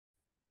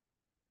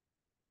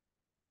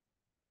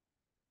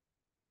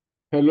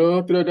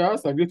Hello,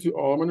 traders. I greet you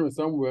all. My name is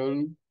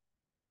Samuel.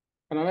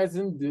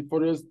 Analyzing the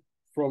forest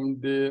from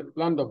the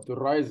land of the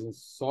rising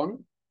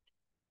sun.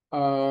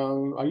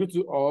 I greet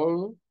you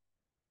all.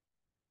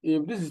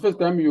 If this is the first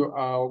time you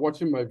are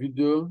watching my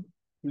video,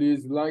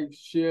 please like,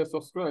 share,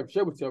 subscribe,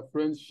 share with your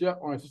friends,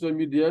 share on social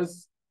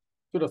medias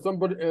so that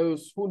somebody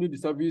else who needs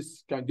the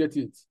service can get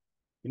it.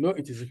 You know,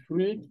 it is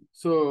free.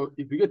 So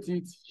if you get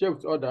it, share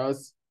with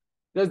others.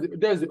 That's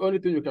the only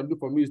thing you can do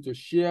for me is to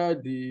share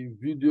the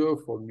video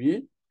for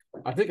me.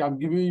 I think I'm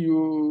giving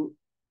you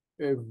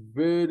a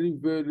very,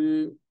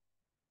 very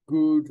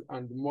good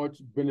and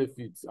much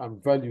benefits and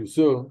value.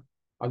 So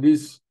at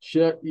least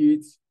share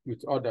it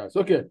with others.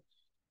 Okay.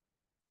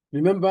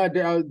 Remember,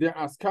 there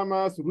are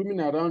scammers roaming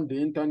around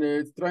the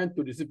internet trying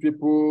to deceive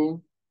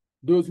people.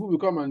 Those who will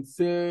come and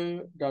say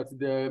that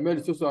they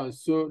made so and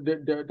so,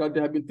 that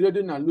they have been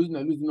trading and losing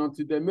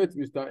until they met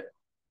Mr.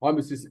 or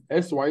Mrs.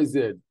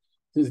 XYZ.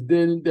 Since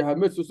then, they have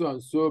made so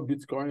and so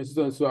Bitcoin,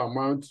 so and so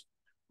amount.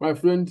 My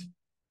friend,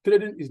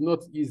 trading is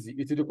not easy.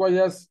 It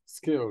requires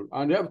skill,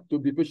 and you have to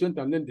be patient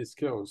and learn the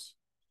skills.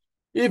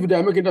 If they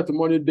are making that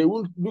money, they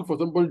will look for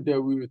somebody they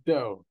will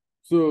tell.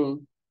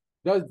 So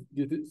that's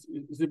the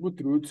simple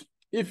truth.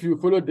 If you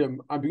follow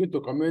them and begin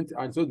to comment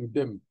and search with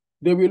them,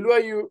 they will lure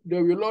you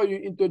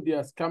into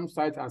their scam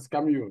sites and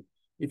scam you.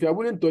 If you are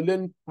willing to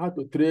learn how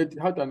to trade,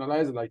 how to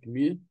analyze like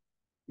me,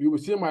 you will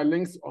see my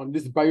links on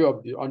this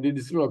bio on the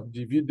description of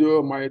the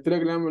video, my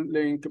Telegram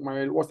link,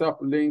 my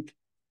WhatsApp link,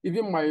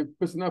 even my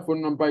personal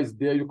phone number is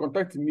there. You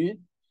contact me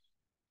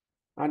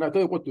and I'll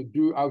tell you what to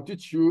do. I'll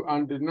teach you,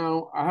 and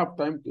now I have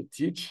time to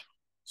teach.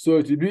 So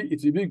it will be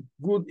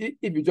good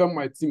if you join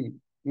my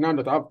team now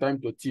that I have time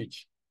to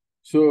teach.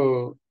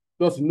 So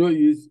just know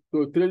is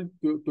to trade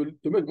to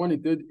make money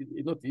trade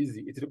is not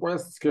easy. It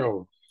requires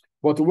skill.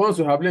 But once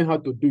you have learned how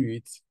to do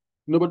it,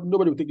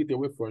 nobody will take it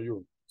away from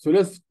you. So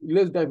let's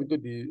dive into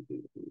the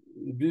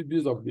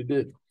business of the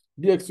day.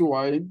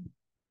 DXY.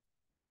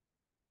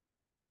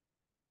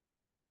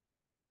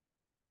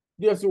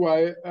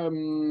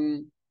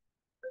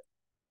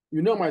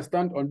 You know my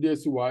stand on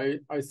DXY.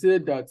 I say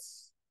that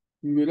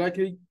we will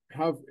likely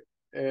have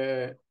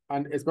an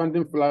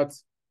expanding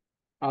flat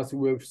as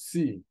wave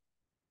C.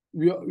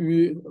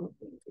 We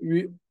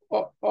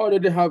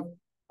already have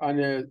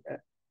an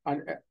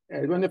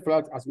expanding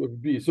flat as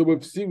wave B. So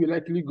wave C will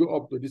likely go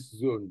up to this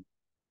zone.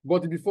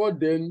 But before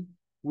then,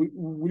 we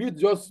need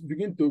just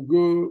begin to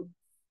go.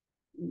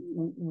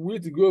 We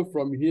need to go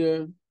from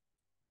here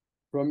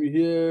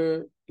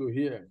to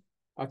here.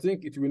 I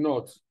think it will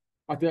not.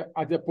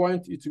 At a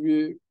point, it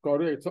will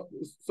correct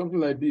something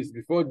like this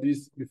before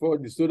this.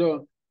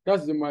 So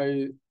that's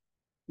my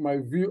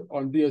view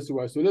on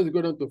DXY. So let's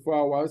go down to 4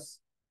 hours.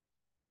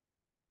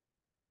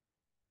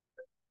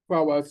 4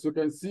 hours. So you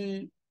can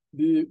see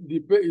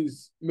the pay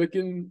is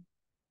making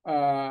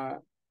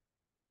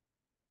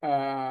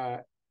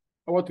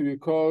what we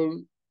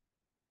call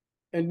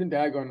ending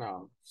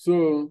diagonal.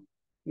 So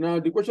now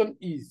the question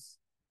is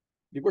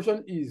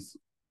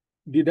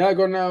the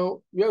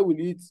diagonal, where will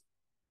it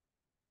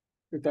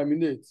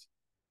terminate?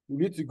 We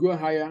need to go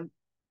higher.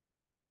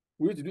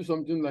 We need to do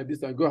something like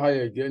this and go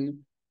higher again.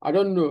 I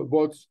don't know,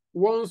 but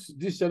once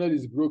this channel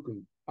is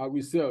broken, I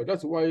will sell.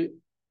 That's why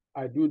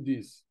I do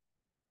this.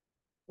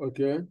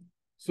 Okay,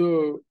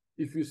 so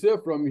if you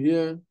sell from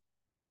here,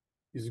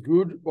 it's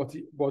good, but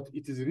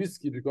it is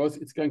risky because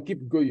it can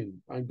keep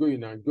going and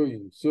going and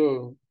going.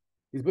 So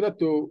it's better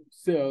to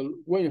sell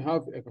when you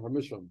have a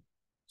confirmation.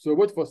 So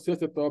wait for sell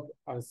setup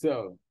and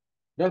sell.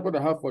 That's what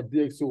I have for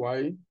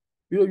DXY.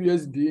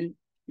 EURUSD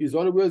is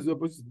always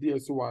opposite to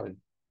DXY.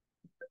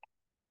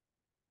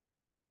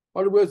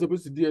 Always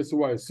opposite to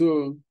DXY.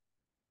 So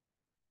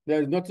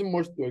there is nothing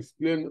much to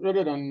explain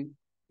rather than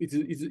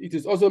it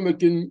is also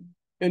making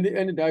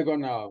any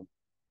diagonal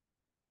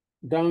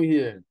down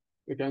here.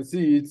 You can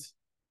see it.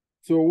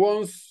 So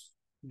once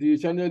the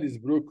channel is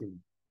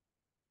broken,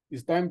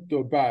 it's time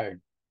to buy.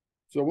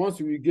 So once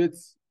we get,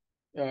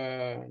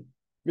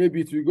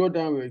 maybe it will go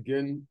down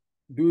again,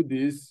 do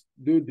this,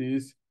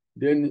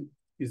 then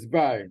it's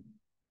buy.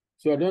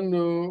 So I don't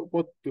know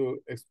what to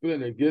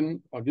explain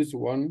again on this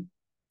one.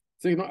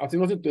 I think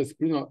nothing to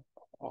explain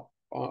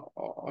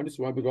on this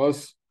one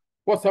because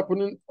what's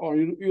happening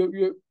on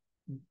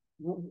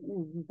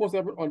what's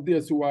happening on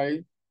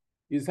DXY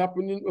is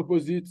happening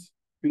opposite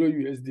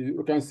USD.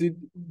 You can see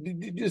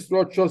this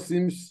structure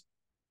seems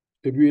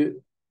to be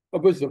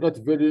opposite of that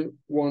very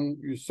one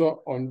you saw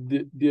on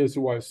the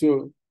DXY.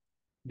 So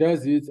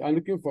that's it. I'm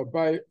looking for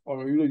buy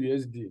on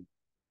EURUSD.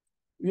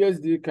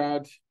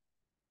 USDCAD.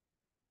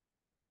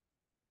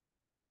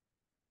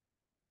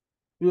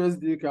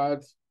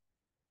 USDCAD.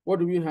 What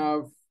do we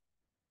have?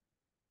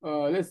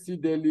 Let's see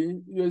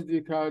daily.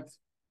 USDCAD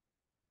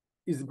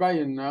is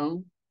buying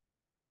now.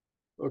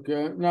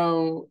 Okay,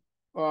 now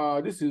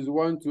this is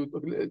 1, 2.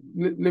 Okay,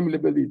 let me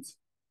label it.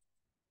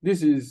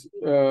 This is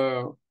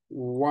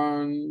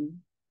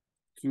 1,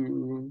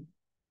 2,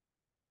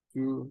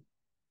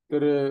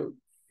 3,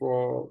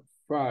 4,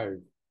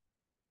 5.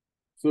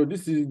 So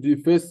this is the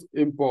first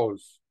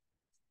impulse.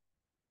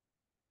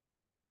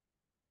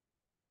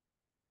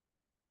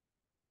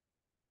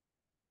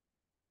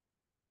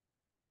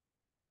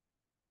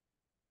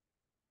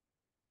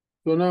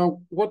 So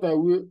now what are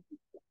we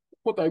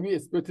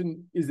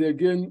expecting is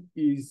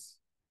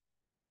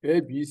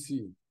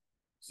ABC.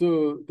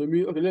 So to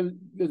me, okay,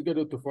 let's get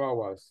it to 4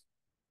 hours.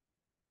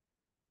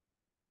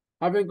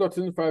 Having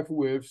gotten 5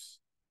 waves,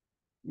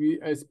 we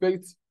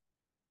expect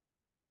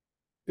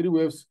 3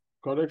 waves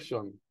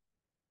correction,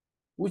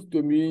 which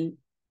to me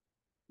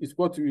is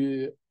what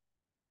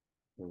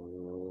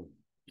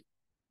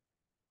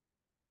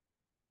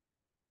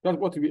that's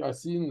what we are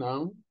seeing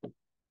now.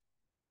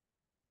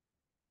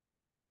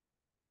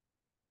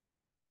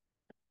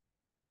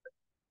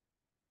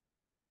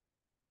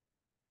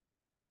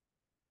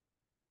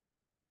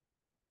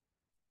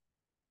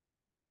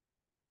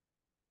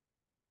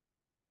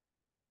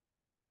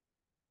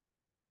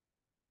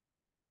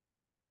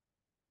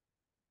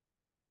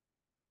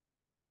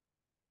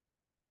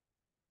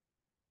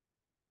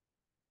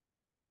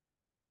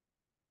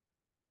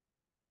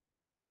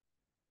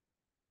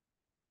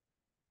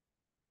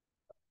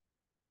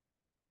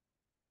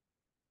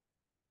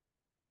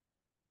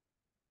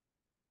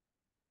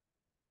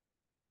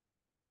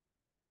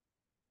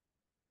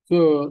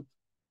 So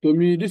to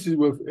me, this is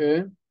wave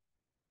A.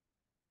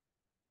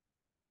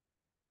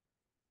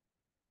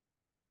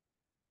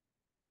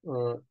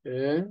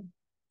 A,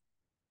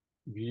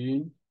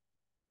 B,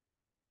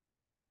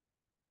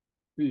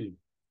 C.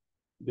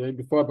 Then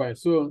before buying.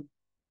 So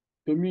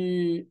to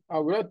me, I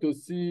would like to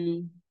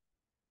see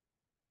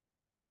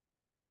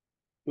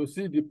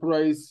the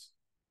price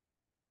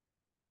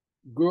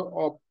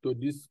go up to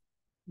this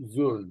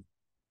zone,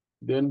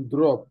 then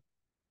drop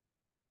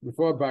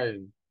before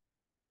buying.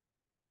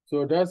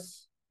 So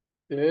that's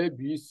A,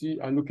 B, C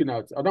I'm looking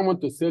at. I don't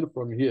want to sell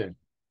from here.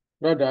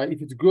 Rather,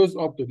 if it goes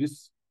up to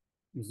this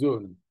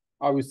zone,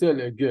 I will sell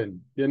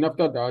again. Then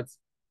after that,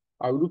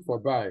 I will look for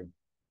buy.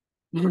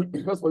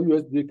 That's for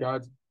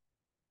USDCAD.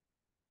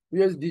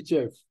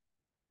 USDCHF.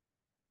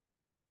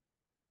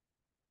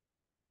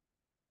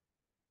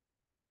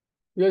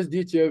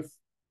 USDCHF.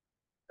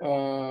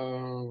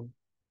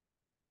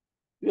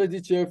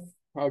 USDCHF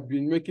have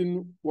been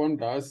making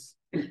wonders.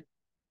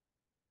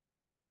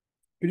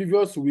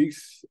 Previous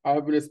weeks, I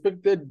have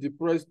expected the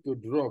price to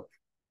drop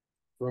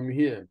from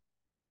here,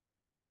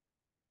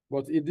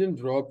 but it didn't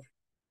drop.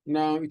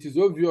 Now it is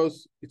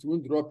obvious it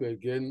won't drop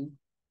again.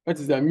 That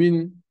is, I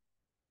mean,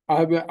 I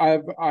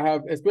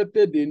have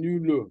expected a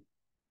new low,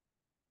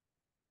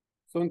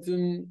 a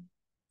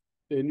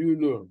new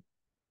low,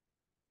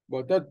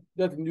 but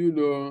that new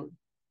low,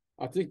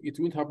 I think it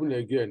won't happen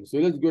again. So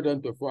let's go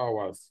down to 4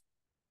 hours.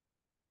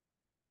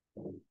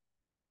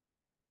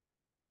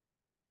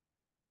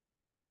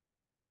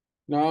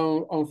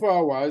 Now on 4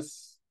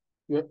 hours,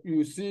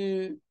 you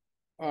see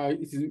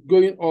it is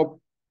going up.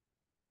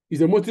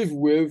 It's a motive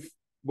wave,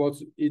 but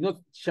it's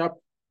not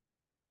sharp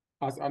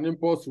as an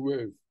impulse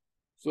wave.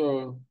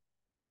 So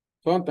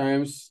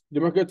sometimes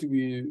the market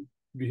will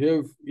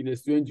behave in a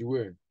strange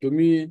way. To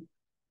me,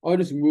 all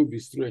this move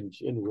is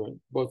strange anyway,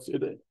 but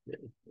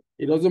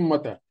it doesn't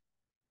matter.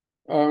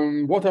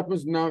 What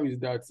happens now is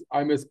that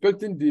I'm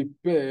expecting the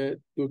pair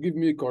to give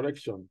me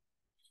correction.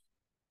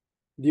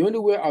 The only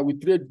way I will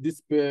trade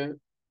this pair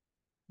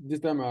this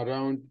time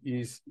around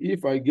is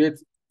if I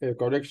get a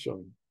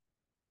correction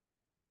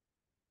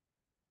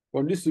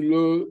from this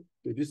low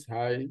to this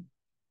high.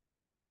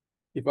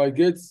 If I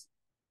get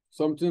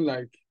something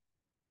like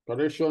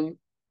correction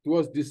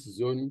towards this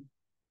zone,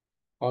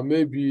 or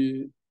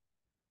maybe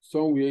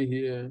somewhere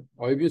here,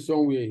 or even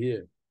somewhere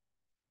here,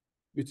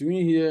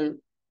 between here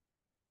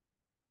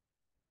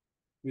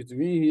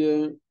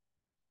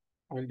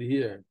and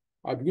here,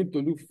 I begin to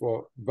look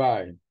for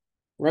buy.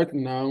 Right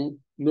now,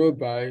 no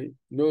buy,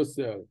 no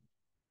sell.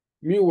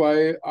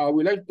 Meanwhile, I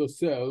would like to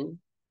sell,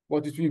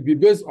 but it will be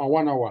based on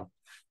 1 hour.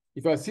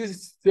 If I see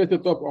set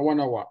it up on 1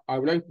 hour, I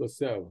would like to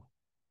sell.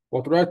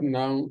 But right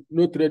now,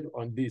 no trade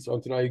on this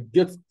until I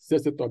get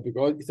set it up,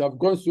 because it has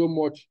gone so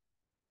much.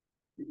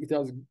 It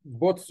has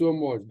bought so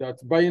much that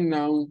buying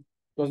now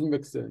doesn't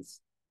make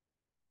sense.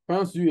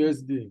 Pounds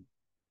USD.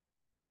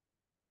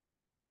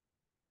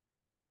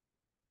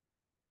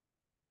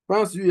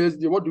 Pounds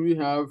USD, what do we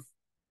have?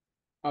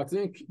 I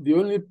think the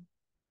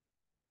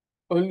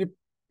only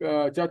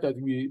chart that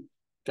we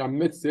can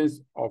make sense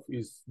of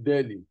is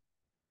daily.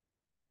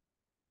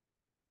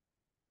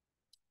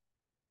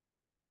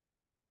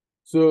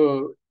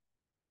 So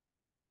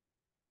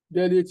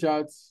daily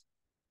charts,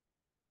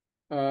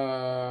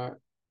 in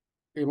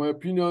my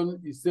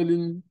opinion, is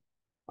selling,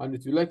 and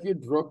it will likely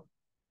drop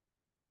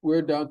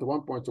way down to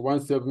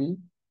 1.17,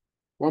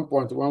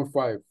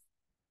 1.15.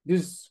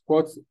 This is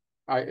what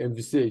I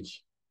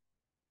envisage.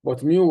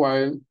 But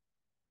meanwhile,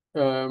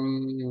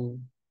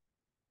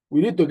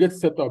 we need to get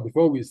set up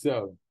before we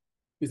sell.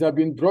 It has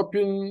been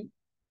dropping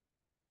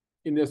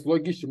in a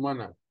sluggish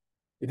manner.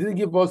 It didn't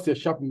give us a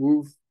sharp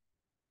move,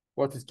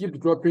 but it keeps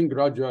dropping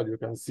gradually. You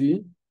can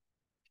see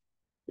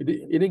it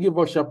didn't give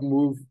us a sharp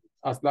move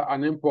as like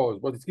an impulse,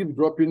 but it keeps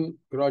dropping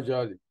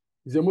gradually.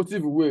 It's a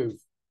motive wave.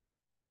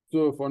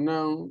 So for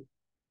now,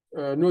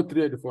 no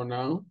trade for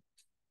now.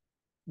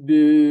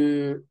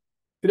 The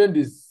trend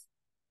is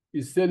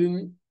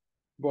selling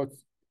but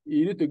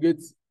you need to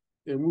get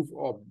a move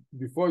up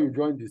before you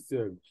join the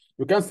sell.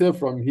 You can sell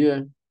from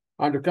here,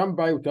 and you can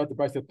buy without the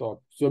buy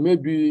setup. So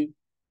maybe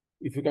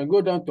if you can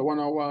go down to 1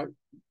 hour,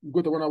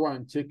 go to 1 hour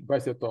and check buy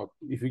setup.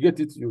 If you get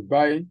it, you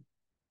buy,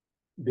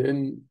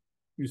 then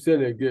you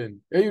sell again.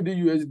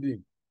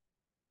 AUDUSD.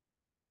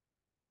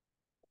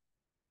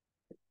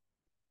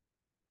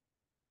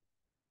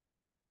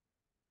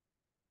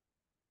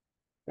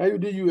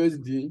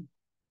 AUDUSD.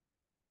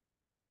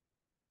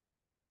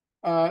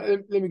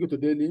 Let me go to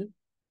daily.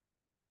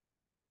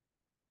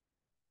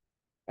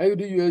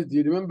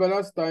 AUDUSD. Remember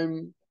last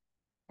time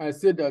I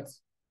said that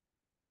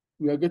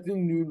we are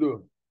getting new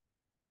low.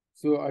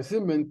 So I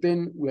still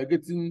maintain we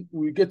get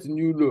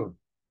new low.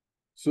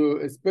 So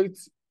expect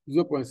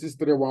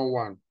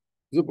 0.6311,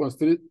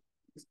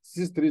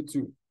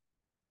 0.632.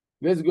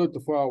 Let's go to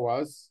 4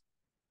 hours.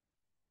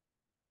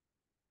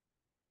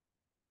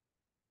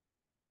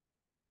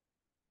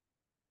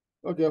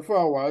 Okay, 4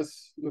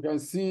 hours. You can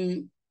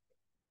see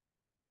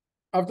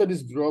after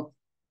this drop,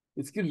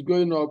 it keeps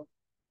going up.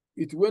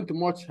 It went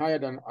much higher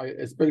than I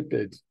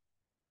expected,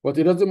 but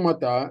it doesn't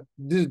matter.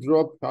 This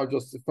drop has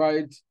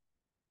justified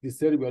the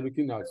sell we are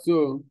looking at.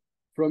 So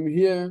from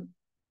here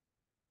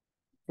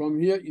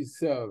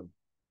itself,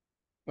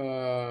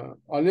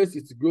 unless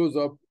it goes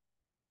up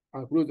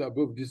and close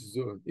above this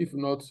zone. If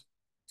not,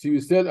 she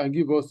will sell and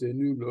give us a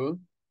new low.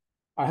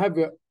 I have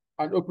an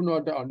open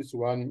order on this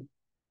one.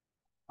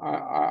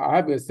 I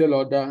have a sell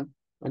order,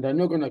 and I'm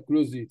not going to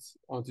close it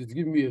until it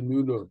gives me a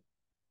new low.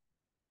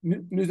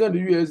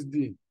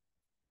 NZDUSD.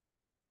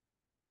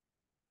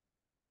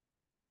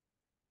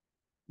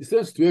 The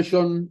same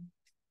situation.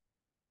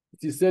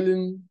 It is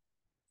selling.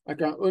 I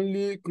can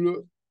only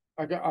close.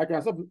 I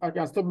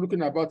can stop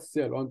looking about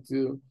sell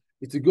until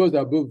it goes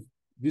above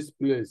this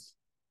place.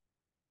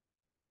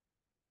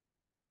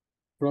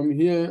 From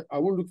here, I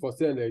won't look for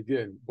sell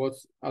again. But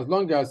as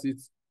long as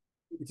it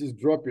is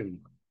dropping,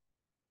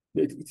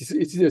 it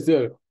is a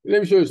sell.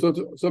 Let me show you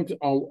something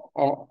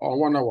on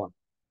 1 hour.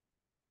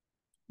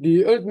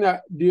 The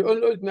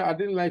only thing I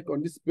didn't like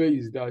on this page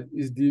is that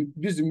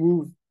this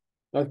move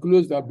that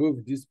closed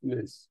above this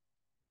place.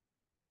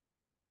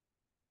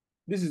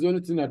 This is the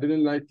only thing I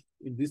didn't like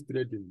in this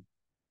trading.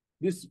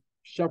 This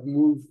sharp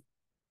move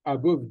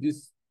above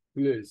this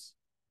place.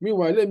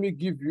 Meanwhile, let me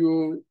give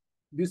you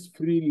this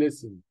free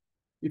lesson.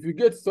 If you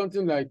get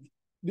something like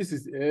this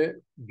is A,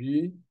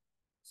 B,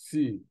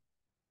 C,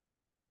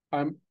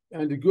 and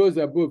it goes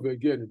above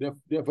again,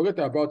 then forget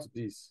about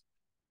this.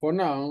 For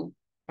now,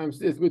 I'm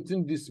still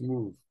expecting this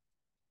move.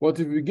 But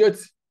if you get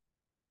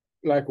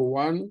like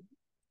 1,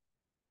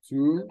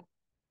 2,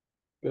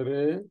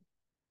 3,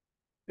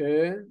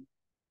 A,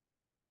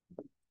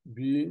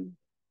 B,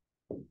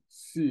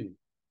 C,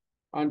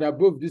 and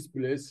above this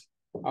place,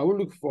 I will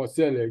look for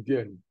sell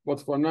again.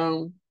 But for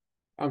now,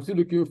 I'm still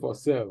looking for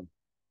sell.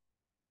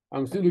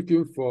 I'm still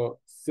looking for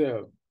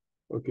sell.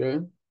 Okay?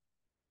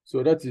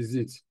 So that is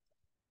it.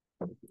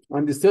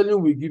 And the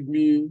selling will give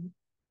me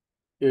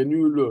a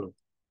new low.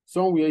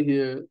 Somewhere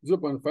here,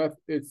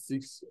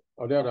 0.586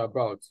 or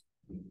thereabout,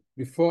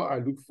 before I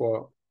look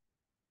for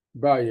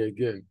buy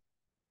again.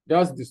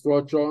 That's the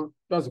structure.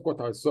 That's what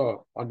I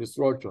saw on the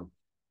structure.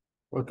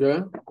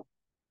 Okay?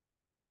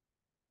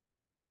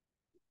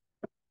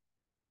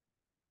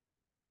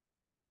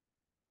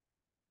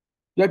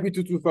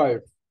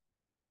 JP225.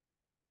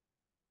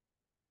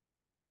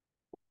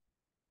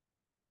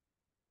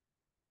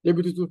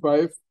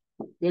 JP225.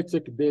 Let's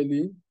check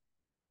daily.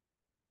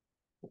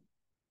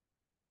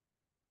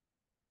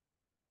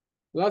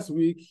 Last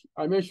week,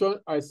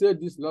 I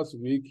said this last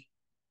week,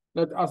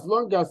 that as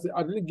long as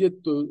I didn't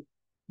get to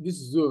this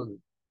zone,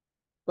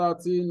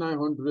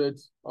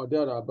 3,900 or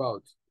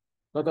thereabout,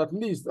 that at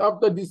least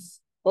after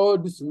all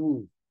this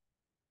move,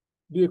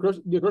 the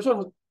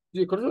correction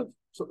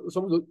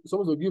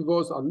supposed to give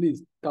us at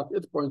least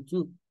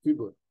 38.2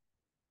 figure,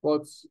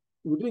 but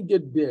we didn't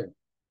get there.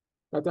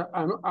 That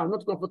I'm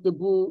not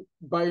comfortable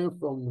buying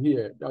from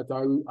here. That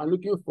I'm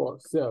looking for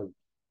sell,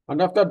 and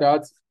after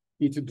that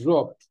it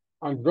dropped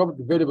and dropped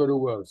very, very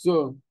well.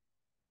 So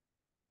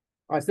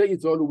I say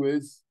it's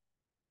always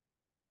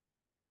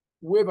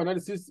wave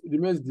analysis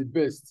remains the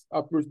best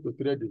approach to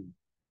trading.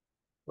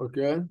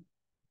 Okay.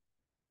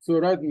 So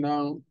right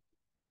now,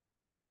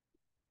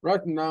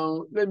 let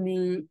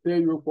me tell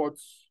you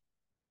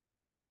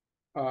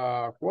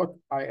what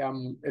I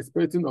am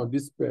expecting on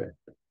this pair.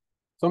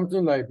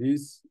 Something like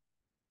this.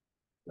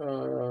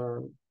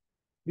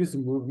 This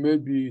move,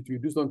 maybe it will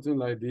do something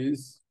like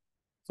this,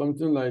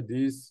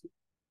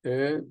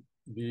 A,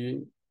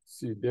 B,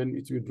 C, then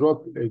it will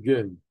drop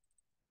again.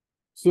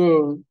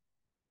 So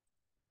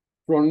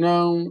from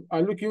now,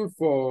 I'm looking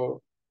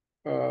for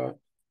what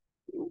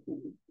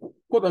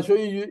I'm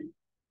showing you.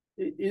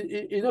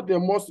 It's not a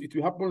must. It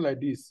will happen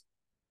like this.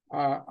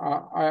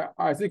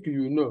 I think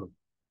you know,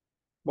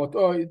 but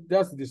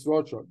that's the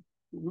structure.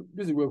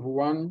 This is wave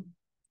 1,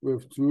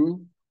 wave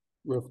 2,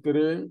 wave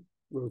 3,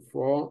 wave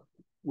 4,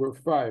 wave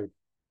 5.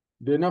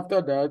 Then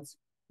after that,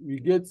 we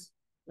get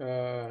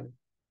A,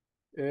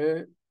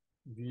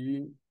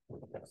 B,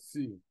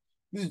 See,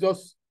 this is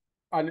just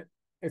an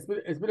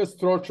expected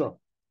structure.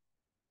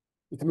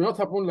 It may not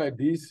happen like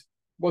this,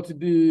 but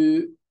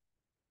the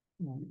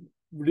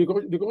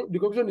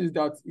conclusion is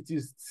that it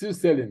is still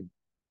selling.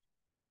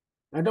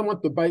 I don't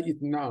want to buy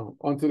it now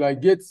until I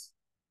get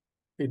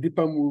a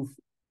deeper move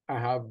I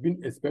have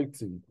been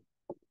expecting.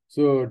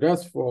 So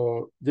that's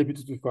for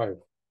JP225.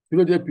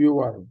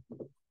 EURJPY.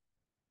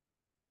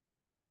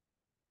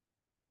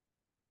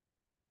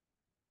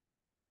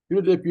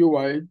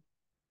 EURJPY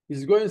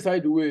is going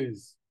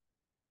sideways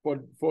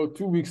for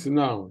 2 weeks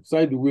now,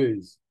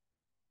 sideways.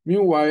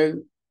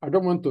 Meanwhile, I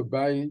don't want to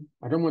buy,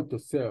 I don't want to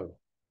sell.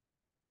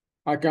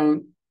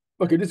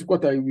 Okay, this is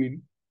what I will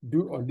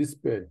do on this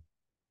pair.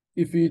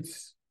 If it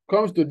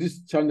comes to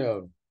this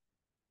channel,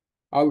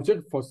 I will check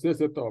for sell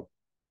setup.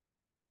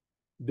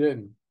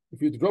 Then,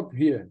 if it drop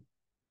here,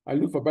 I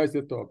look for buy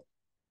setup.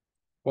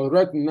 But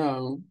right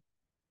now,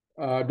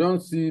 I don't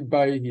see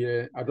buy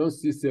here. I don't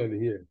see sell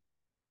here.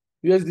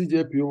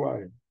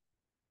 USDJPY.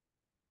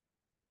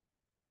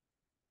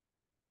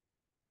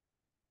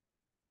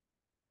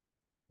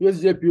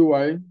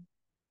 USDJPY.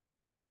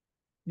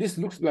 This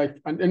looks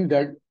like an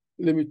index.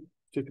 Let me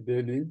check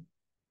daily.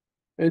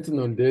 Anything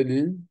on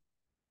daily.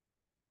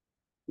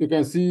 You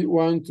can see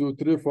 1, 2,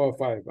 3, 4,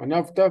 5. And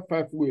after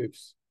 5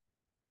 waves,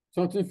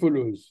 something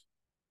follows.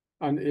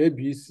 And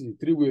ABC,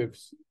 3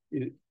 waves.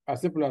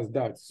 As simple as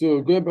that.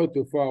 So going back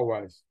to 4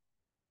 hours.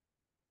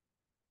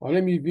 Or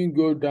let me even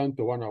go down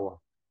to 1 hour.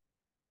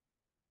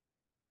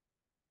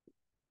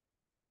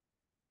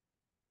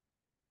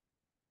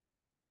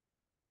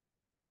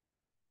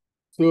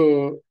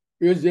 So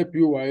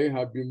USDJPY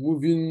have been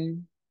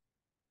moving,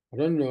 I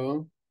don't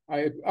know.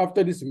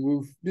 After this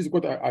move, this is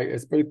what I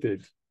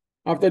expected.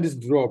 After this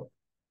drop,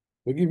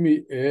 they give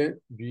me A,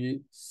 B,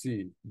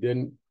 C,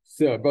 then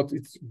sell. But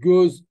it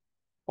goes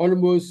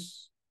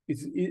almost,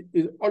 it's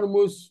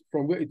almost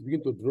from where it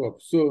begins to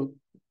drop. So,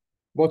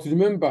 but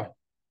remember,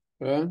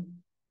 if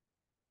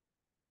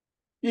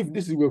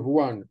this is wave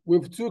 1,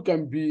 wave 2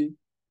 can be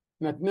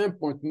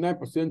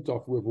 99.9%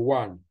 of wave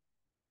 1.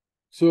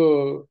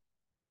 So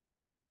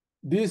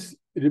this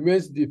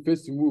remains the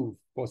first move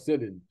for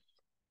selling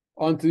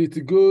until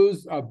it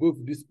goes above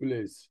this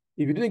place.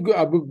 If it didn't go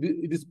above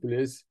this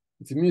place,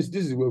 it means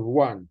this is wave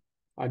 1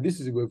 and this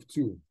is wave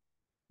 2.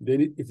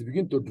 Then it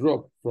begins to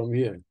drop from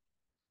here.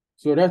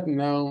 So right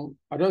now,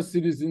 I don't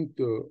see reason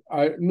to,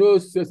 no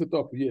sell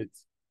setup yet.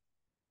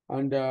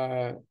 And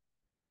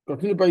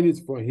continue buying it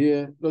from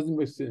here doesn't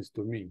make sense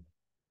to me.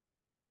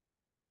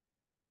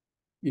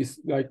 It's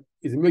like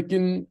it's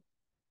making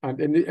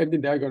an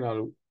ending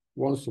diagonal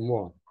once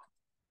more.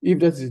 If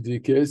that is the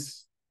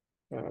case,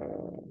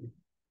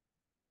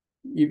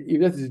 if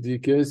that is the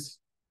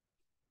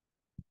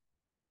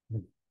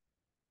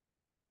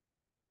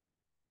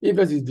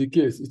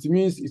case, it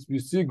means it will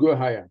still go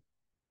higher.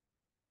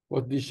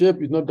 But the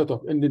shape is not that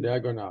of ending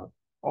diagonal.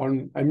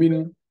 On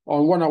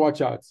 1 hour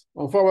chart.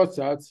 On 4 hour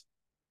chart,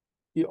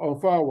 on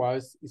 4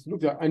 hours, it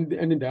looks like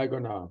ending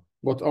diagonal.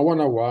 But on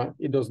 1 hour,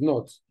 it does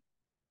not.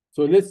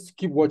 So let's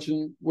keep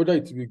watching whether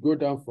it will go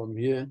down from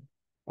here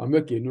and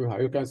make a new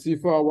high. You can see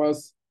 4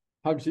 hours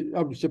have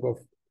the shape of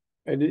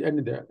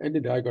any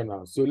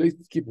diagonal. So let's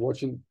keep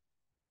watching.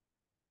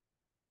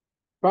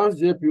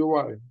 Pounds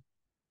JPY.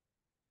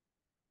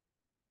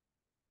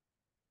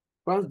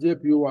 Pounds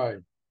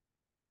JPY.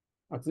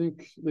 I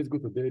think let's go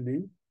to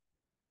daily.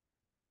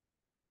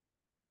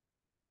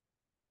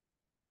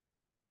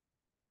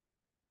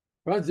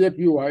 Pounds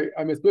JPY,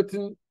 I'm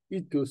expecting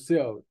it to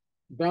sell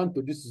down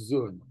to this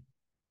zone.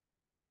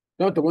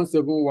 Down to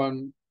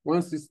 171,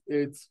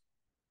 168,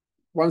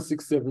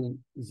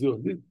 167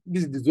 zone.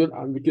 This is the zone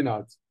I'm looking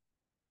at.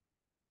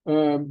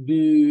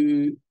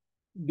 The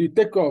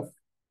takeoff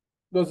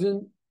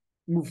doesn't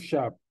move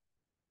sharp,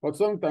 but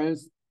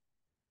sometimes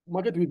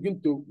market will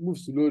begin to move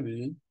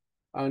slowly,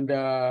 and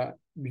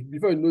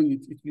before you know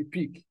it, it will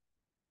peak.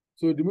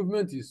 So the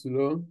movement is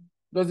slow.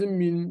 Doesn't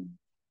mean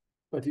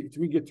that it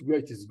will get to where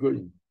it is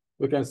going.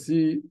 You can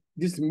see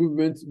this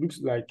movement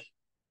looks like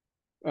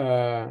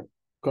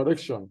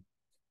correction,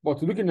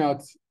 but looking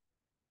at,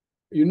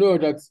 you know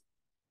that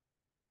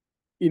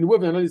in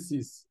wave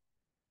analysis,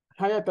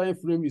 higher time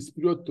frame is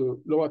superior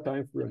to lower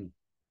time frame.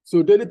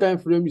 So daily time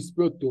frame is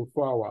superior to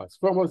 4 hours.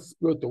 4 hours is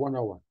superior to 1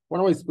 hour.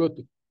 1 hour is superior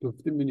to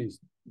 15 minutes.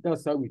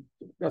 That's how we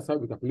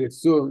calculate.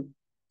 So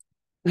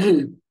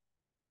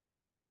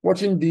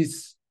watching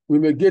this, we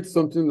may get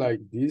something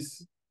like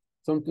this,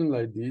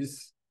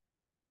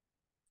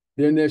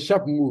 then a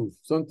sharp move,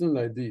 something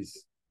like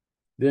this,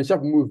 then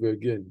sharp move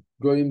again,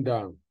 going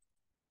down.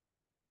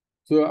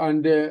 So,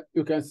 and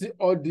you can see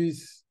all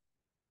this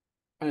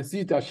and see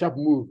it a sharp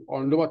move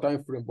on lower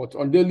time frame, but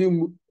on daily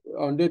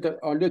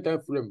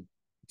time frame,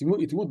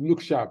 it would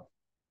look sharp.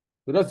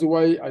 So that's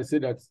why I say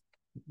that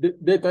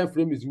the time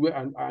frame is where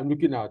I'm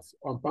looking at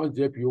on pound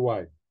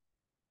JPY.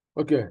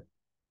 Okay,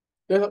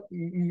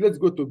 let's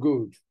go to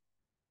gold.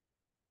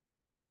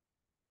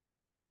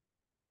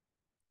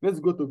 Let's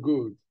go to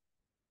gold.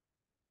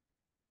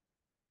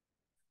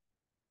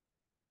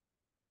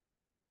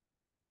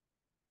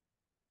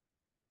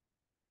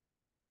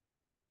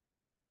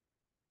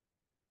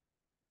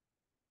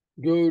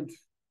 Gold.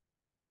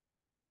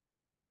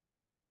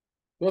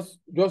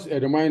 Just a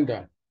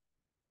reminder.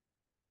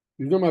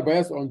 You know, my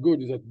bias on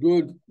gold is that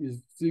gold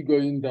is still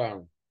going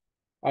down.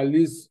 At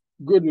least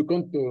gold will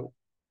come to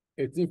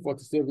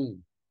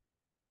 1847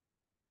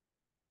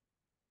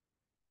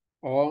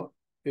 or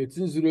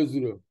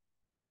 1800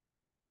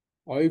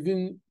 or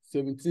even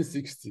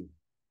 1760.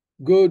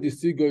 Gold is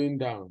still going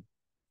down.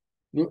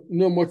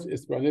 No much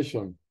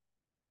explanation.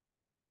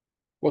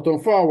 But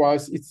on 4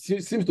 hours, it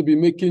seems to be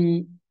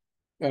making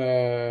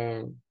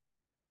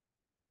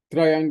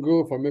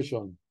triangle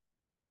formation.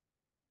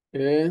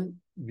 A,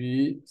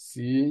 B,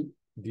 C,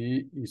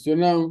 D, E. So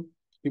now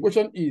the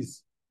question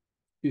is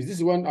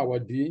this one our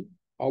D,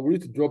 or will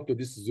it drop to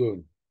this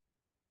zone?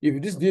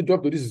 If this D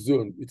drop to this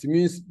zone, it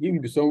means it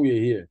will be somewhere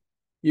here.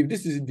 If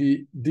this is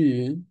the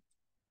D,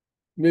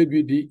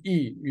 maybe the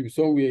E will be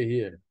somewhere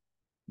here.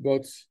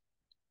 But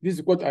this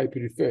is what I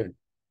prefer.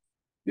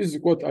 This is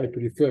what I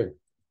prefer.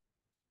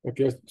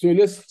 Okay, so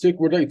let's check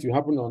whether it will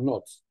happen or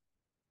not.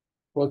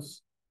 But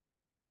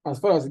as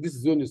far as this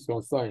zone is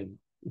concerned,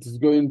 it is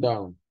going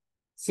down.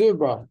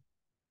 Silver.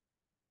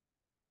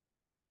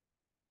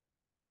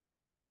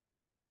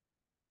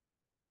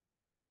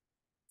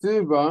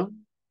 Silver.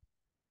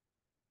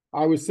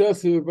 I will sell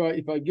silver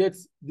if I get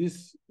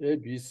this A,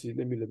 B, C.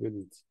 Let me label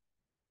it.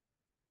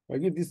 If I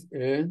get this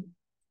A,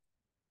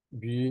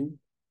 B,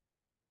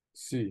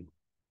 C,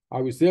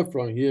 I will sell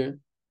from here.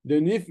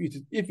 Then if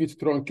it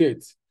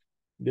truncates,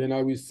 then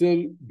I will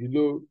sell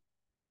below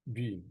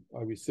B.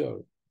 I will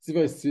sell.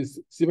 Silver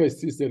is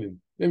still selling.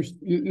 Let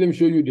me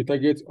show you the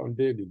target on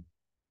daily.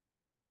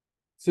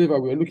 Silver,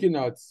 we are looking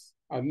at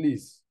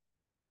least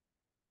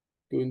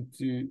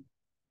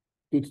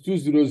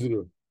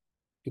 2200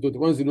 to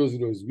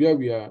 2100 is where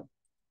we are.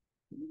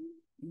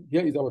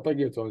 Here is our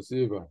target on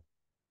silver.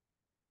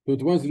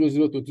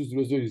 2100 to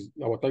 2200 is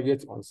our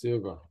target on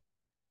silver.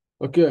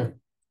 Okay.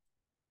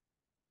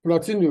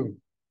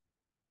 Platinum.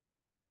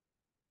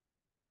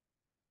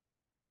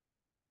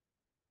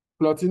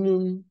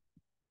 Platinum.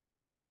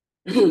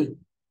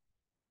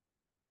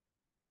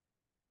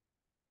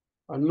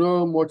 And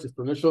no much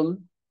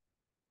explanation.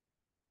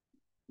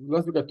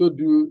 Last week I told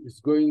you it's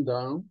going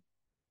down.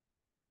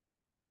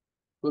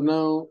 So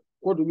now,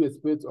 what do we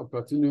expect of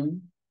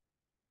platinum?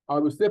 I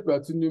will say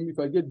platinum if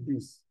I get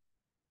this.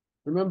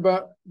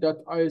 Remember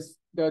that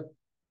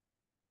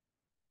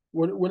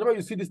whenever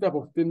you see this type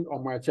of thing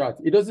on my chart,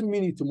 it doesn't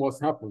mean it must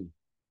happen.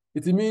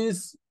 It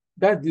means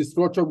that's the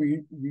structure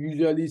we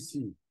usually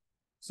see.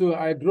 So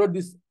I draw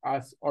this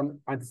as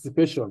on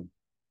anticipation.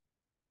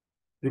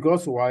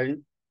 Because why?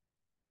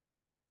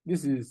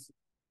 This is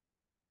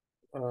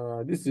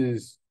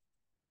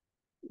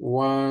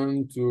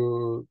 1,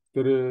 2,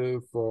 3,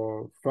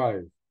 4,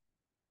 5.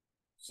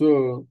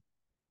 So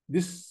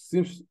this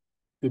seems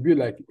to be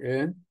like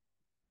A.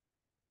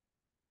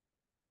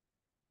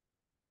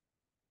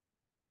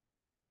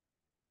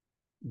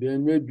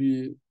 Then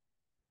maybe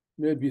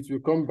it will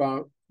come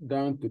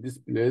down to this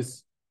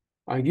place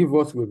and give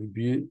us with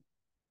B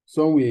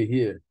somewhere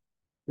here.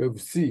 With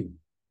C.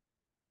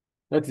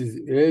 That is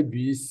A,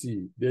 B,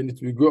 C. Then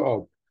it will go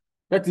up.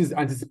 That is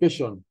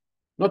anticipation.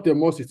 Not a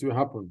must it will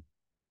happen.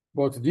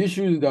 But the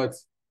issue is that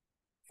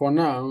for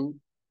now,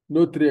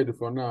 no trade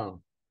for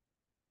now.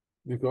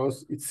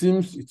 Because it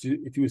seems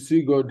it will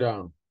still go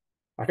down.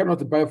 I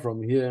cannot buy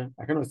from here.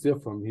 I cannot sell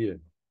from here.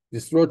 The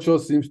structure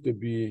seems to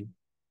be,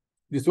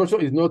 the structure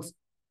is not,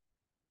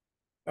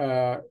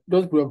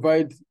 doesn't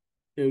provide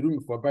a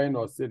room for buying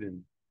or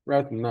selling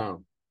right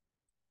now.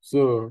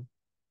 So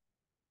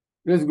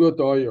let's go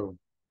to oil.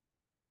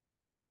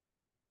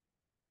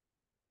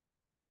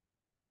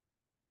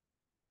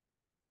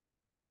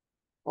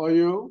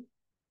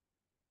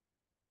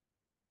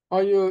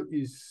 Oil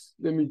is,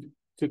 let me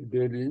check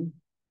daily.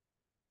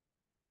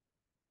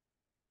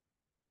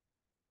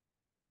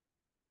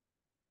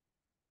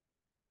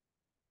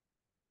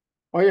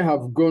 Oil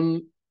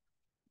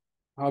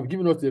have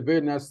given us a very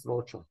nice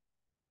structure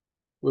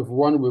with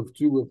 1, with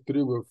 2, with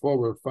 3, with 4,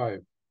 with 5.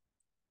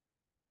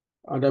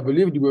 And I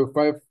believe the wave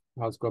 5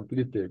 has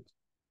completed.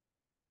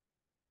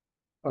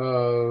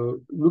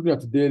 Looking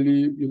at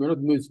daily, you may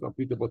not know it's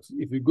completed, but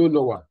if you go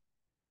lower,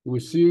 you will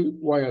see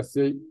why I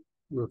say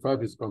wave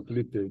 5 is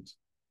completed.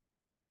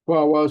 4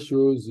 hours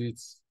shows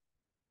it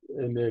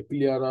in a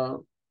clearer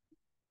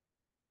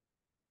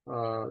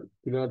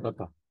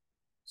data.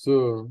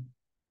 So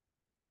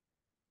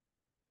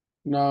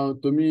now,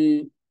 to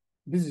me,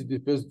 this is the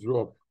first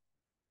drop.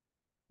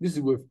 This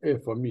is wave A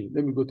for me.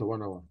 Let me go to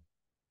 1 hour.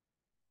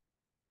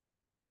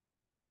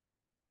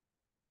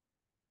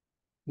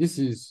 This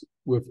is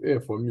wave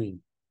A for me.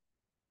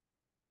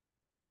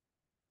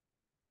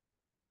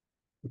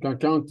 You can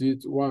count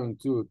it 1,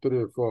 2,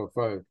 3, 4,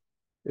 5.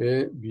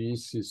 A, B,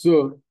 C.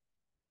 So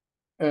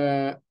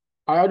I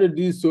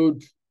already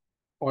sold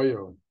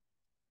oil.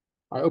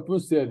 I open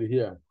sale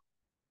here.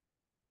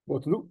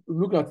 But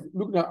look at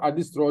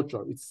this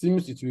structure. It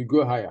seems it will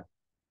go higher.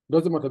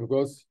 Doesn't matter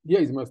because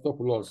here is my stop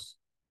loss.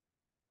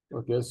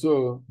 Okay,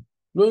 so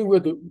knowing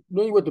where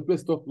to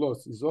place stop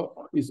loss is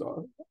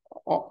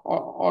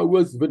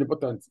always very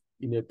important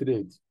in a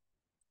trade.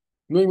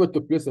 Knowing where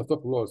to place a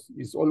stop loss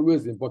is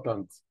always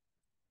important.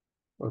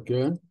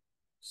 Okay,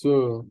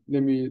 so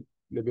let me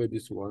label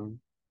this one.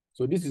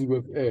 So this is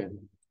wave A.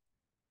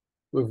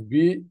 Wave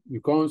B, we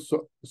come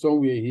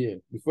somewhere here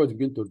before it's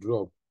going to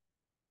drop.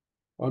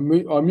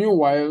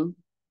 Meanwhile,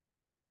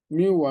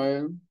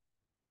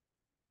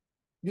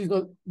 this is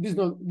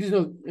not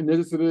a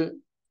necessary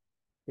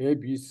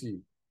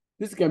ABC.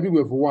 This can be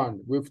wave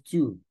 1, wave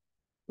 2,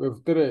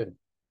 wave 3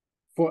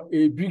 for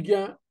a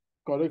bigger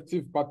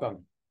corrective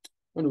pattern.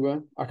 Anyway,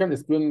 I can't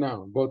explain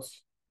now, but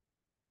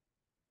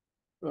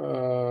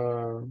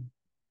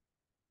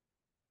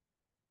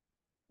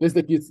let's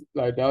take it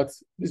like that.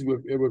 This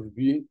wave A, wave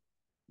B,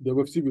 the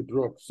wave C will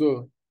drop.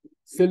 So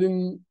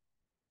selling,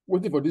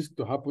 waiting for this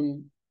to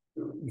happen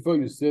before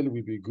you sell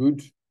will be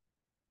good,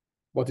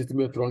 but it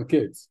may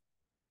truncate.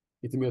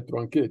 It may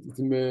truncate.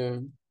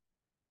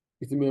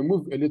 It may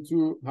move a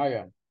little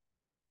higher,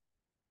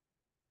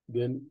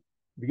 then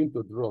begin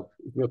to drop.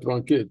 It may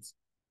truncate.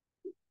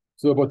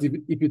 So, but if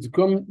it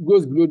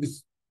goes below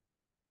this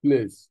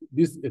place,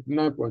 this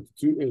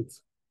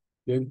 89.28,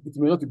 then it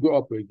may not go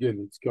up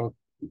again. It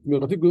may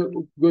not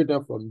go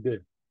down from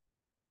there.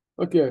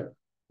 Okay,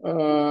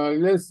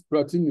 let's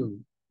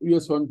platinum,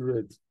 US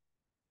 100.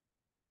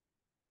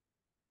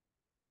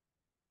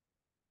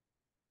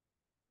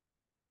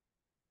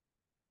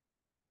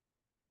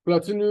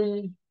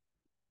 Platinum,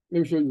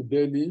 let me show you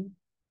daily.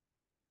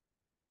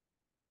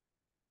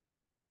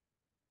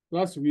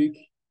 Last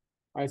week,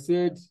 I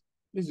said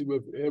this is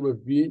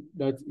wave B,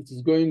 that it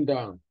is going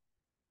down.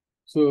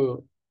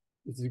 So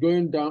it is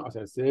going down, as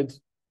I said,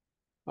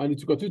 and it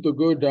will continue to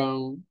go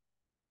down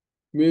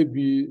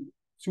maybe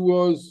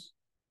towards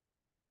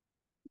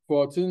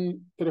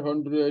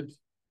 14,300,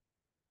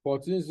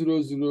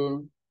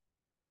 14,00,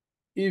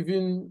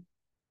 even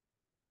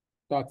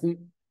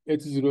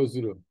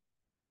 13,800.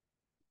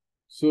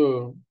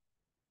 So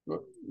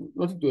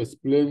nothing to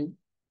explain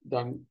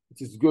than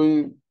it is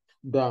going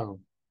down.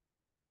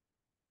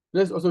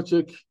 Let's also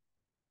check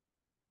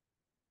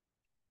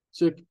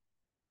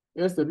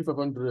S&P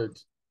 500.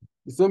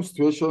 The same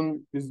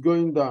situation is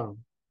going down.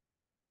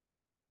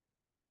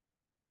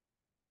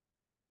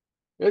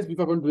 S&P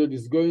 500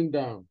 is going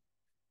down.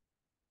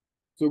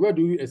 So where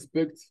do we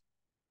expect?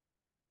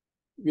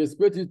 We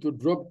expect it to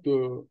drop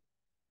to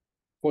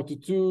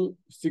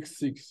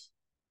 42.66,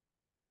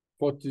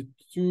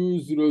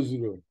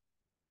 42.00.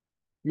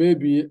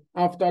 Maybe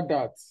after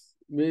that,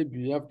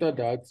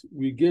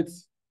 we get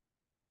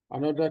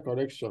another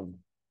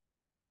correction,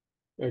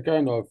 a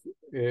kind of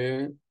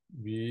A,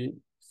 B,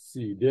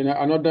 C. Then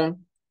another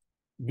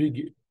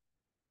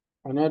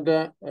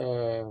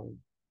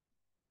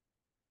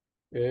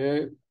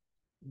A,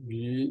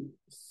 B,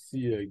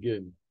 C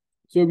again.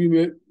 So we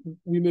may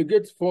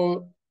get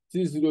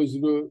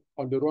 4,000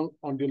 on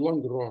the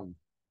long run.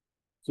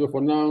 So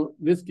for now,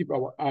 let's keep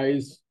our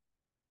eyes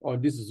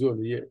on this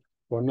zone here.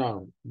 For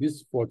now,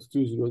 this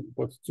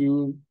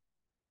 42.60,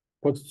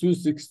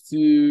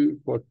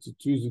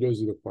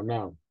 42.00 for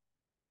now.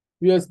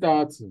 We are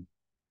starting.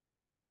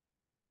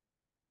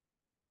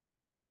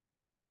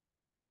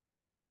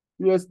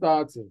 The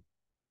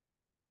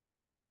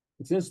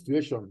same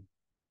situation.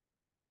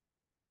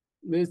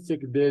 Let's check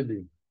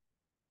daily.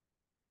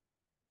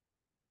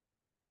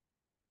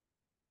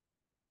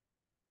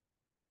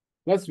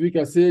 Last week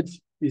I said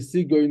it's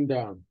still going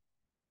down.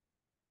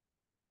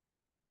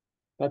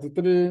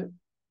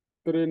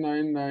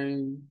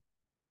 33,399,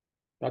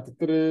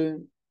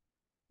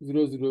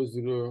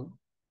 33,000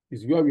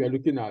 is where we are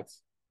looking at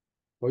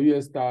for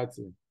US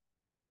starting.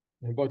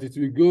 But it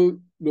will go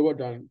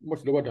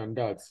much lower than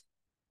that.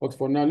 But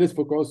for now, let's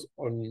focus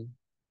on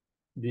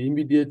the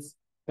immediate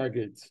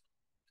target.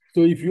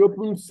 So if you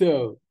open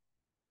sell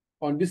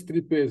on these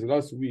 3 pairs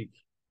last week,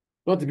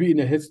 not be in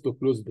a haste to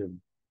close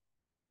them.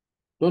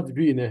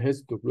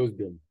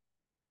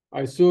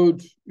 I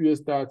sold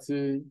US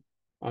 30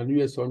 and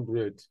US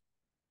 100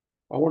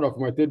 on one of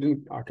my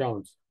trading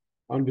accounts.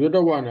 And the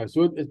other one, I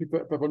sold SP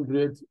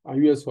 500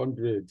 and US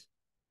 100.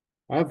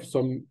 I have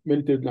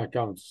many trading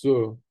accounts.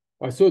 So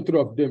I sold 3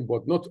 of them,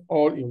 but not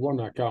all in one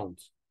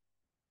account.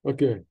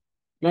 Okay.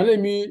 Now let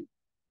me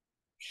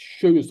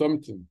show you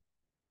something.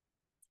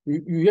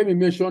 You hear me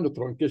mention the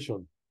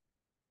truncation.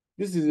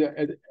 This is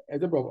a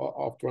type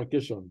of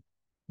truncation.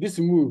 This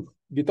move,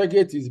 the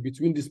target is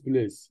between this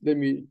place. Let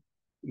me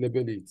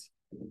label it.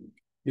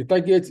 The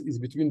target is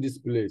between this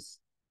place.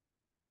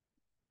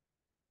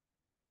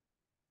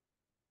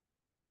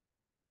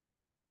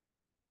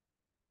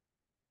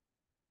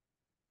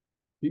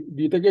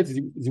 The target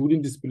is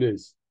within this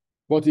place,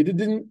 but it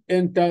didn't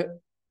enter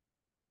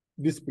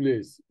this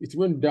place. It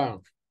went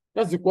down.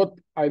 That's what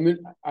I mean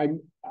by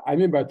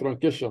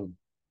truncation.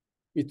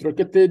 It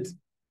truncated,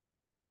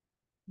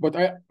 but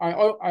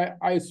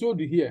I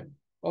sold here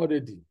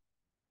already.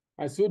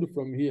 I sold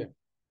from here,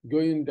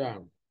 going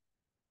down.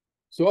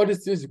 So all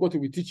these things is what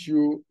we teach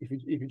you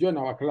if you join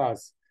our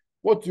class.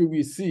 What you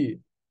will see,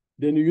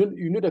 then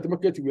you know that the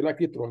market will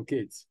likely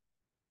truncate.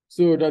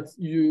 So that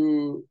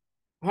you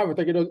have a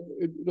target,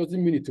 it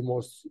doesn't mean it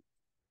must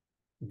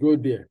go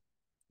there.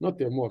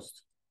 Not a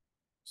must.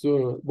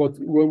 So, but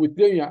when we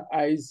train your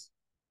eyes,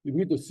 you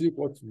need to see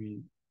what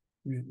we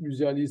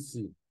usually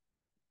see.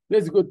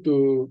 Let's go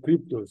to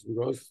cryptos,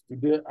 because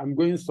today I'm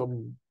going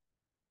some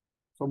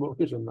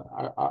occasion.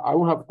 I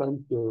won't have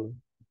time to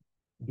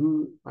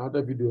do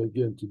another video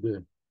again today.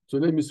 So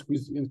let me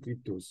squeeze in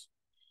cryptos.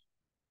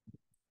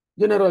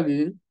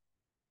 Generally,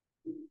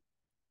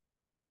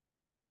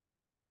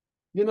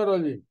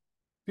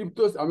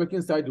 cryptos are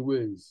making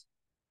sideways.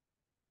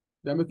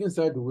 They're making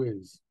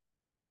sideways.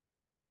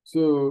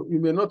 So we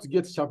may not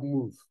get sharp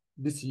move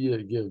this year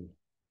again.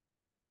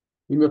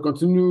 We may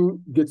continue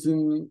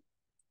getting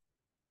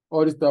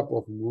all this type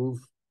of move,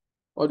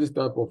 to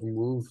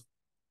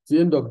the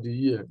end of the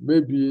year.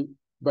 Maybe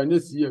by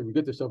next year, we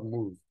get a sharp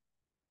move.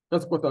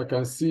 That's what I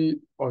can see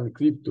on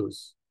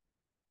cryptos.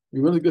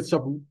 We want to get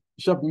sharp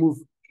move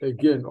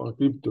again on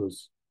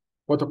cryptos.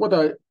 But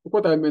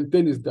what I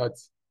maintain is that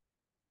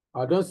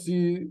I don't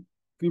see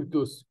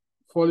cryptos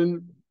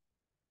falling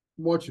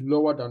much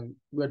lower than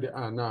where they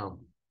are now.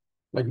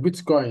 Like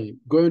Bitcoin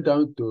going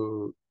down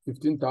to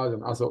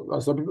 15,000, as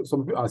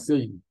some people are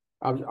saying.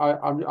 I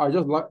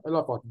just laugh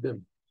at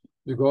them,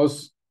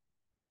 because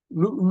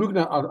looking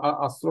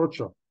at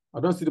structure, I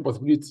don't see the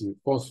possibility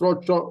for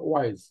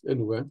structure-wise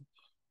anyway.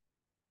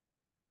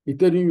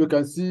 You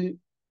can see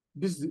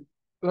this.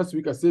 Last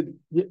week I said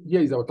here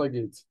is our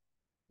target.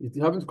 It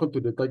haven't come to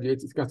the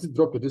target. It can still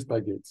drop to this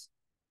target,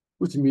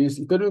 which means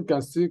Ethereum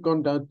can still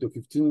come down to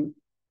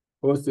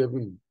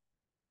 1507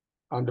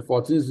 and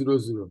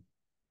 1400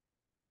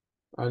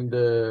 and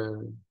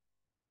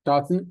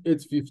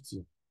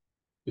 13850.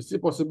 It's still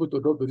possible to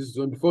drop to this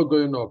zone before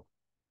going up.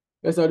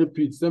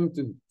 SRP, same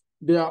thing.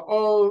 They are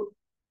all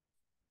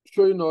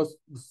showing us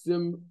the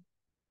same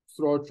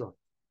structure.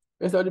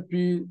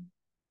 SRP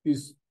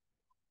is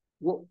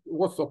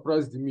what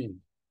surprised me.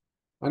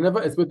 I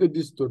never expected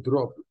this to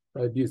drop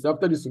like this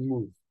after this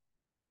move.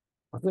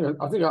 I think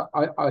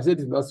I said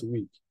it last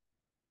week.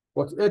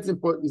 But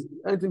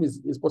anything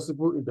is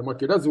possible in the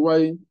market. That's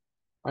why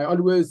I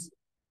always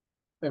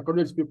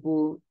encourage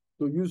people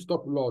to use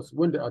stop loss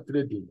when they are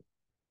trading.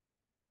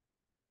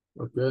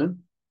 Okay,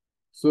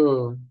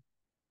 so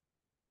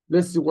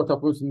let's see what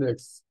happens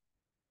next.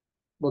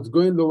 But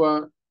going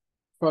lower,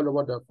 far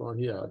lower than from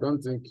here, I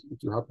don't think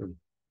it will happen.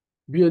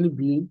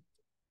 BNB,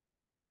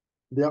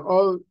 they are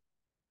all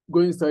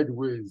going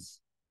sideways.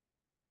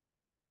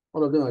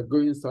 All of them are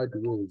going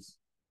sideways.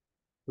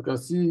 You can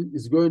see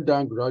it's going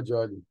down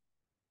gradually.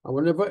 And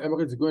whenever a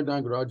market is going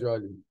down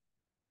gradually,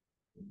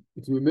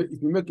 it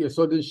will make a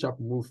sudden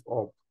sharp move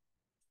up.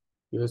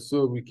 Yeah,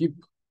 so we keep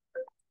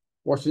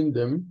watching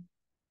them.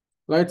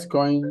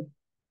 Litecoin.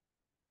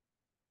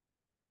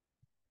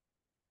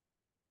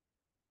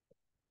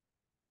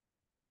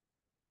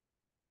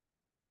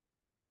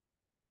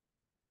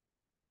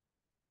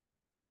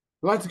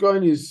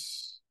 Litecoin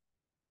is,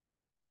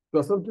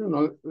 there's something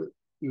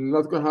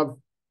Litecoin have,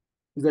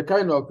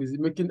 is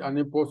making an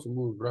impulse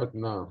move right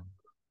now.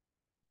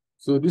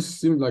 So this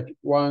seems like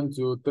 1,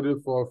 2, 3,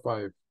 4,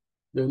 5.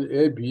 Then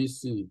A, B,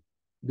 C.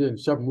 Then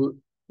sharp move.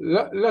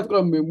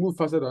 Litecoin may move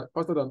faster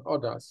than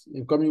others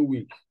in coming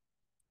week.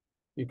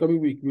 In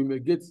coming week, we may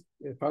get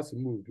a fast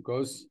move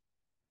because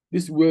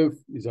this wave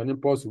is an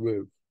impulse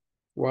wave.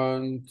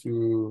 1,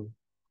 2,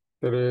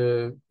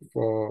 3,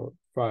 4,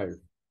 5.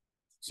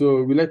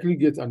 So we likely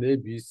get an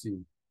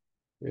ABC.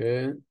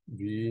 A,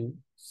 B,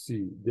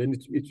 C. Then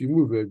it will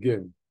move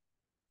again.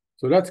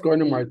 So that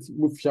coin might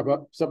move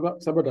sharper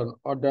than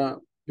other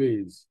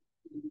pays.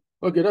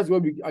 Okay, that's where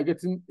we are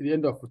getting the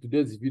end of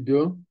today's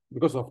video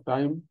because of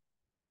time.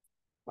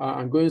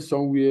 I'm going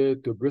somewhere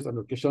to brace an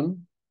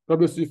occasion. God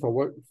bless you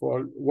for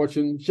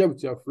watching. Share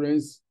with your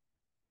friends.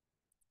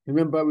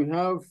 Remember, we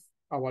have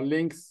our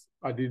links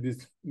at the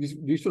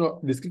description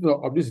of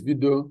this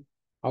video.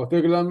 Our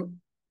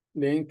Telegram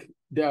link,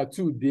 there are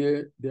 2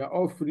 there. They are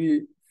all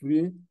free.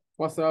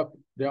 WhatsApp,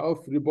 they are all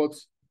free, but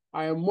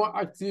I am more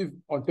active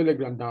on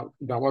Telegram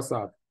than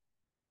WhatsApp.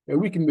 A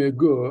week may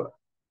go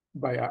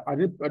by, I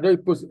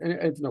don't post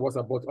anything on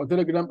WhatsApp, but on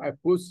Telegram, I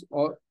post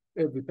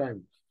every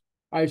time.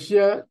 I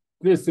share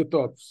trade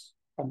setups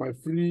on my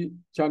free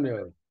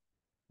channel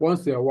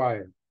once in a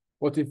while.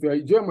 But if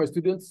you join my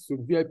students to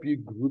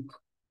VIP group,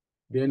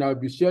 then I'll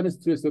be sharing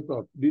trade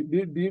setup. The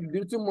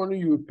little money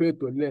you pay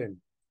to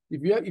learn.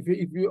 If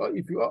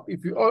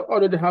you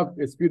already have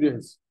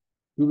experience,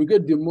 you will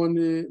get the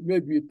money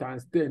maybe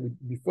times 10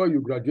 before you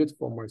graduate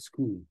from my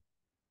school.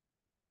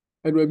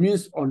 And it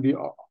means on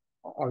your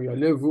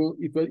level,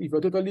 if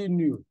you're totally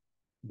new,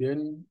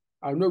 then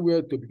I know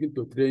where to begin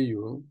to train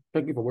you.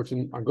 Thank you for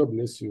watching, and God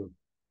bless you.